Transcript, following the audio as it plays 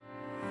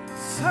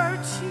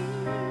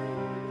searching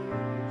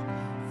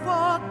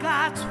for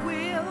God's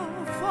will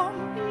for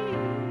me.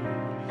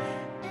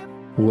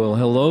 Well,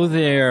 hello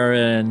there,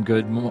 and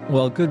good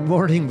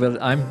morning. But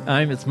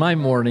it's my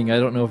morning. I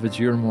don't know if it's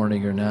your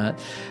morning or not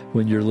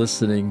when you're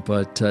listening,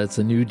 but it's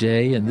a new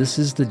day, and this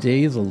is the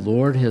day the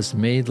Lord has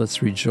made.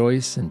 Let's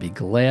rejoice and be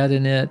glad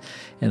in it.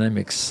 And I'm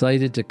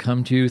excited to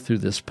come to you through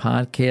this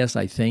podcast.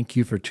 I thank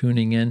you for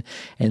tuning in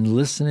and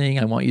listening.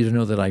 I want you to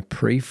know that I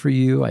pray for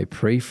you. I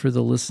pray for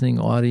the listening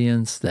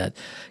audience, that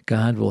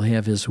God will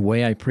have His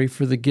way. I pray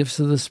for the gifts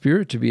of the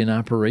Spirit to be in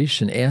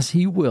operation as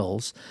He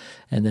wills,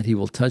 and that He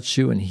will touch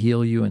you and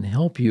heal you and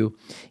help you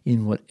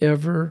in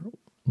whatever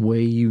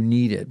way you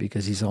need it,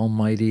 because He's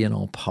almighty and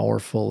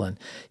all-powerful, and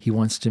He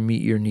wants to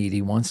meet your need.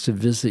 He wants to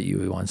visit you.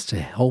 He wants to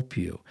help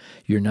you.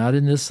 You're not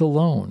in this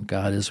alone.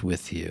 God is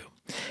with you.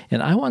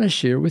 And I want to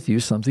share with you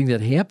something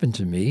that happened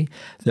to me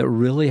that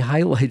really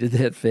highlighted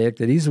that fact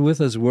that He's with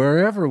us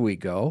wherever we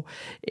go,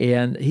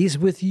 and He's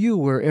with you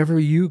wherever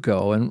you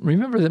go. And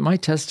remember that my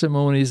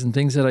testimonies and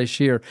things that I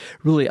share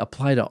really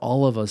apply to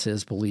all of us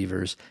as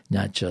believers,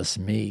 not just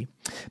me.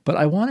 But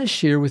I want to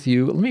share with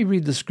you, let me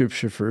read the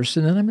scripture first,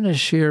 and then I'm going to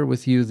share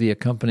with you the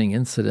accompanying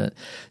incident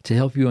to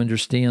help you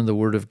understand the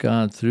Word of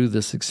God through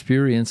this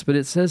experience. But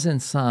it says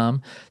in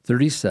Psalm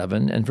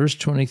 37 and verse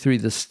 23,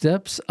 "The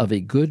steps of a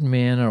good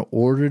man are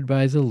ordered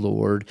by the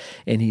Lord,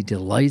 and He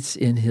delights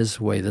in His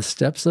way." The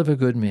steps of a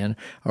good man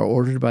are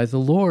ordered by the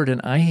Lord.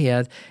 And I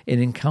had an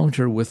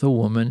encounter with a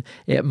woman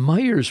at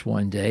Meijer's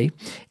one day,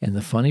 and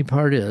the funny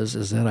part is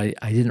that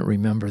I didn't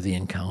remember the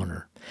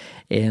encounter.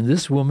 And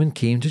this woman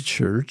came to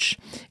church,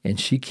 and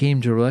she came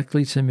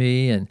directly to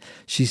me, and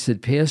she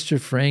said, "Pastor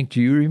Frank,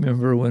 do you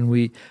remember when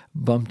we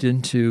bumped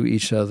into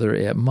each other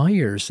at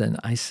Meijer's?" And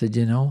I said,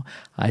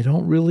 I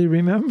don't really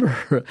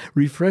remember.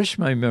 Refresh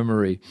my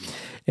memory.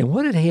 And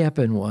what had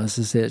happened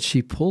is that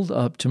she pulled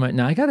up to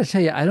now I got to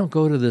tell you, I don't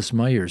go to this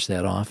Meijer's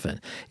that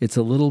often. It's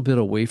a little bit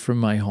away from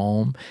my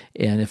home,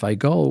 and if I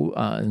go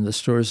and the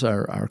stores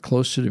are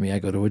closer to me, I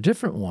go to a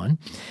different one.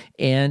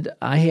 And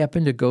I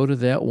happened to go to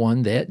that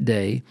one that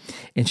day,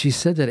 and she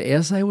said that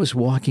as I was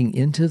walking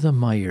into the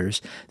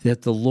Meijer's,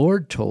 that the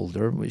Lord told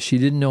her, she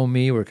didn't know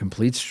me, we're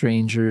complete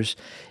strangers,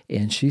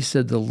 and she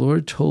said the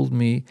Lord told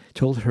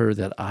her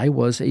that I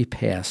was a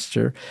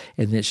pastor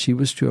and that she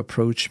was to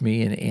approach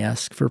me and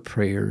ask for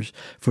prayers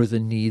for the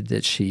need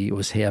that she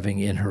was having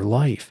in her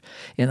life.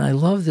 And I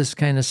love this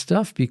kind of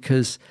stuff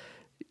because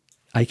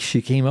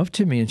she came up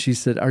to me and she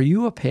said, "Are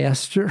you a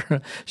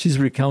pastor?" She's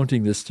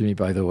recounting this to me,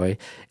 by the way.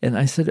 And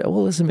I said,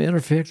 "Well, as a matter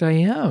of fact, I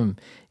am.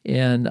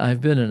 And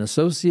I've been an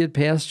associate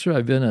pastor.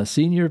 I've been a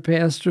senior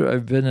pastor.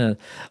 I've been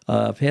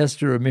a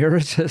pastor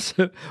emeritus.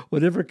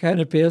 Whatever kind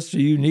of pastor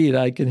you need,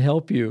 I can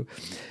help you."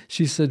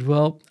 She said,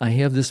 "Well, I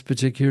have this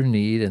particular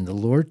need, and the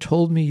Lord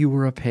told me you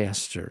were a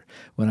pastor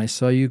when I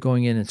saw you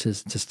going in and to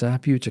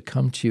stop you, to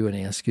come to you and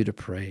ask you to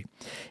pray."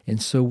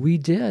 And so we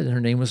did. Her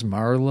name was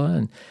Marla,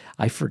 and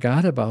I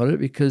forgot about it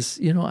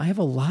because, I have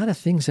a lot of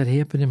things that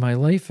happen in my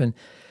life, and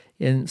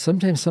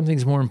sometimes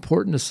something's more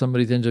important to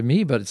somebody than to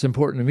me, but it's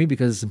important to me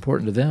because it's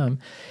important to them.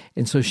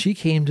 And so she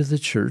came to the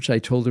church. I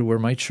told her where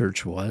my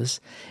church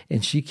was,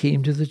 and she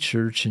came to the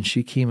church, and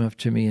she came up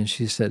to me, and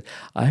she said,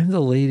 "I'm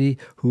the lady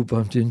who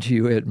bumped into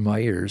you at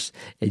Meijer's,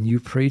 and you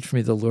prayed for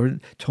me. The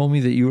Lord told me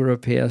that you were a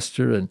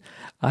pastor." And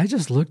I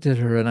just looked at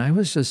her, and I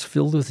was just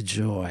filled with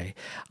joy.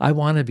 I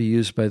want to be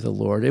used by the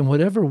Lord in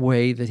whatever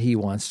way that He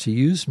wants to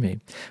use me.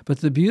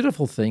 But the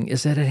beautiful thing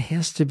is that it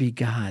has to be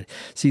God.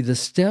 See, the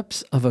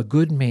steps of a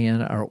good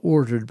man are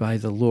ordered by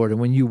the Lord. And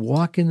when you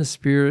walk in the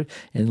Spirit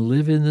and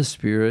live in the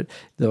Spirit,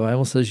 the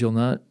Bible says you'll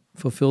not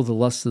fulfill the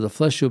lusts of the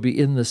flesh, you'll be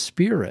in the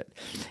Spirit.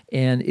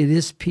 And it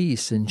is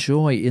peace and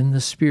joy in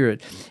the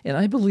Spirit. And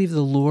I believe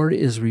the Lord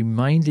is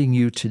reminding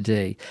you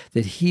today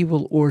that He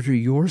will order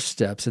your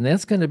steps. And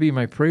that's going to be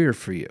my prayer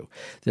for you,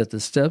 that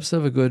the steps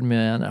of a good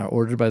man are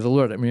ordered by the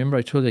Lord. I remember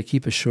I told you I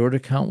keep a short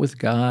account with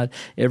God.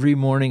 Every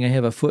morning I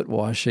have a foot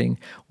washing.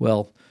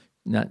 Well,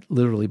 not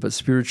literally, but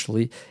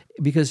spiritually.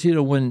 Because,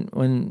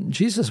 when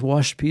Jesus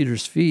washed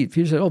Peter's feet,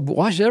 Peter said, "Oh,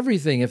 wash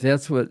everything if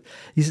that's what..."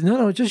 He said,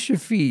 No, just your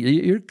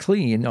feet. You're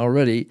clean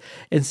already.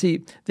 And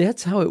see,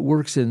 that's how it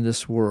works in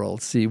this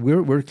world. See,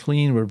 we're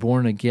clean. We're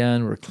born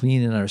again. We're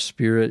clean in our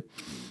spirit.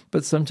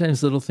 But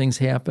sometimes little things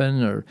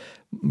happen, or,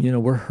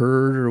 we're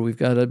hurt, or we've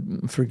got to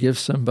forgive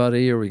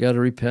somebody, or we got to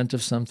repent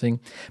of something.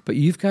 But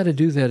you've got to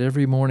do that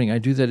every morning. I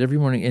do that every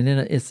morning. And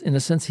in a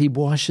sense, He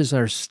washes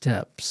our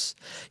steps.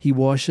 He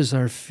washes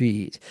our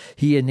feet.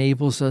 He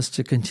enables us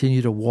to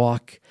continue to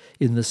walk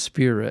in the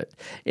Spirit.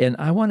 And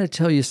I want to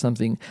tell you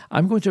something.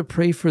 I'm going to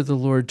pray for the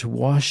Lord to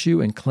wash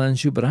you and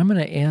cleanse you, but I'm going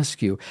to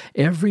ask you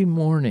every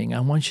morning, I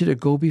want you to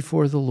go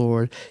before the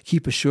Lord,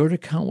 keep a short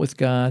account with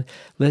God,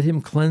 let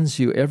Him cleanse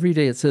you every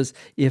day. It says,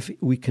 if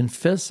we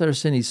confess our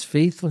sin, He's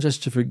faithful and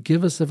just to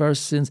forgive us of our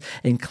sins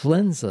and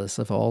cleanse us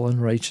of all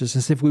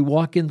unrighteousness. If we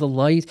walk in the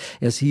light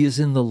as He is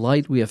in the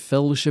light, we have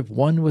fellowship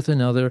one with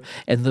another,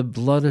 and the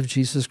blood of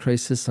Jesus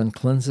Christ, His Son,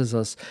 cleanses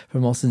us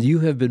from all sins. You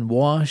have been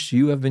washed,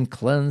 you have been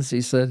cleansed,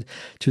 He said. said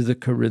to the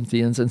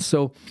Corinthians. And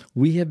so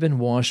we have been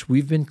washed,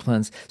 we've been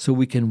cleansed, so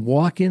we can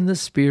walk in the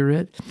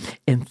Spirit,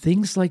 and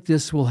things like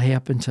this will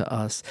happen to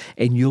us,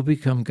 and you'll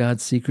become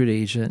God's secret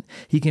agent.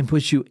 He can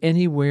put you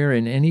anywhere,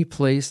 in any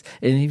place,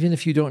 and even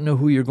if you don't know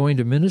who you're going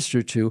to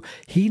minister to,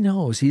 He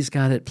knows. He's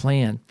got it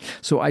planned.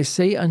 So I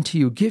say unto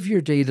you, give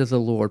your day to the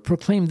Lord.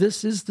 Proclaim,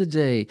 this is the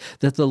day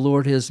that the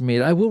Lord has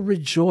made. I will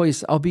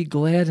rejoice. I'll be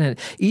glad in it.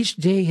 Each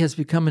day has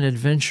become an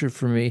adventure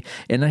for me,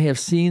 and I have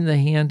seen the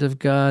hand of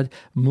God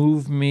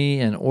move me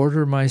and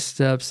order my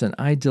steps, and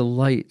I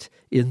delight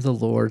in the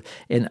Lord.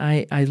 And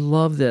I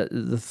love that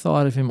the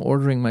thought of Him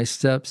ordering my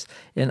steps,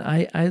 and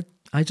I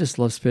just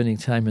love spending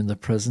time in the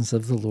presence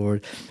of the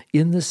Lord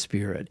in the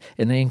Spirit.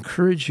 And I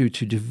encourage you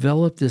to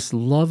develop this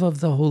love of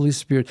the Holy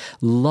Spirit,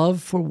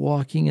 love for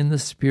walking in the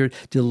Spirit,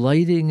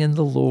 delighting in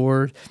the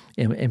Lord,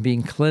 and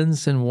being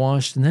cleansed and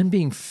washed, and then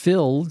being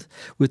filled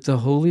with the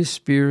Holy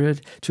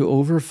Spirit to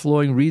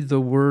overflowing. Read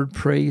the Word,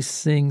 pray,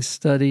 sing,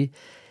 study,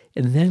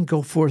 and then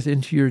go forth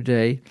into your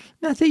day.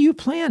 Not that you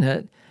plan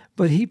it,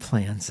 but He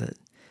plans it.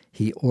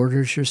 He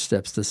orders your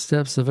steps. The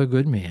steps of a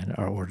good man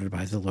are ordered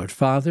by the Lord.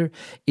 Father,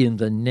 in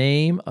the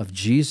name of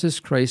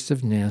Jesus Christ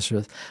of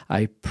Nazareth,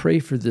 I pray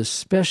for this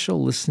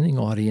special listening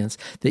audience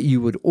that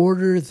you would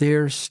order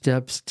their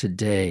steps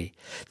today,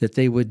 that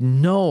they would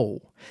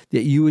know,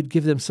 that you would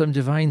give them some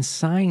divine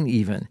sign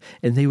even,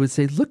 and they would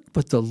say, look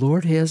what the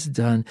Lord has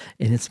done,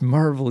 and it's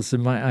marvelous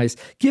in my eyes.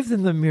 Give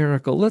them the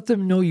miracle. Let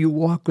them know you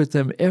walk with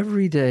them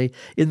every day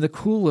in the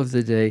cool of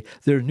the day.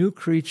 They're new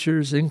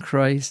creatures in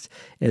Christ,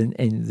 and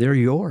they're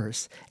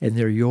yours, and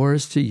they're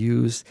yours to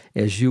use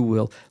as you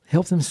will.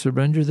 Help them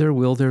surrender their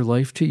will, their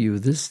life to you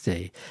this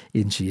day,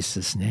 in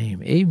Jesus'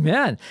 name.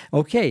 Amen.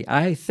 Okay,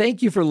 I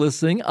thank you for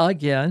listening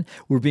again.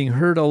 We're being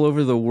heard all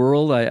over the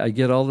world. I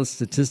get all the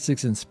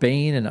statistics in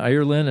Spain and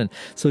Ireland. And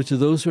so to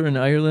those who are in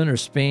Ireland or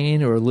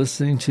Spain or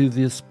listening to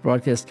this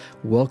broadcast,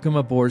 welcome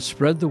aboard.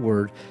 Spread the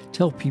word.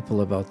 Tell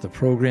people about the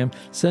program.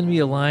 Send me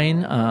a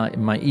line,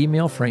 my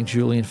email,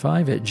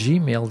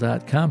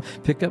 frankjulian5@gmail.com.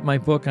 Pick up my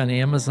book on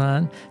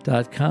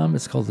Amazon.com.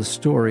 It's called The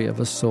Story of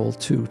a Soul,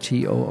 Too.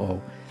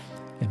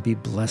 And be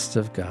blessed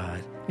of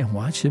God and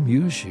watch Him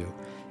use you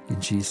in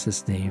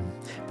Jesus' name.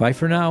 Bye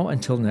for now.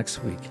 Until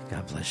next week.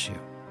 God bless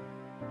you.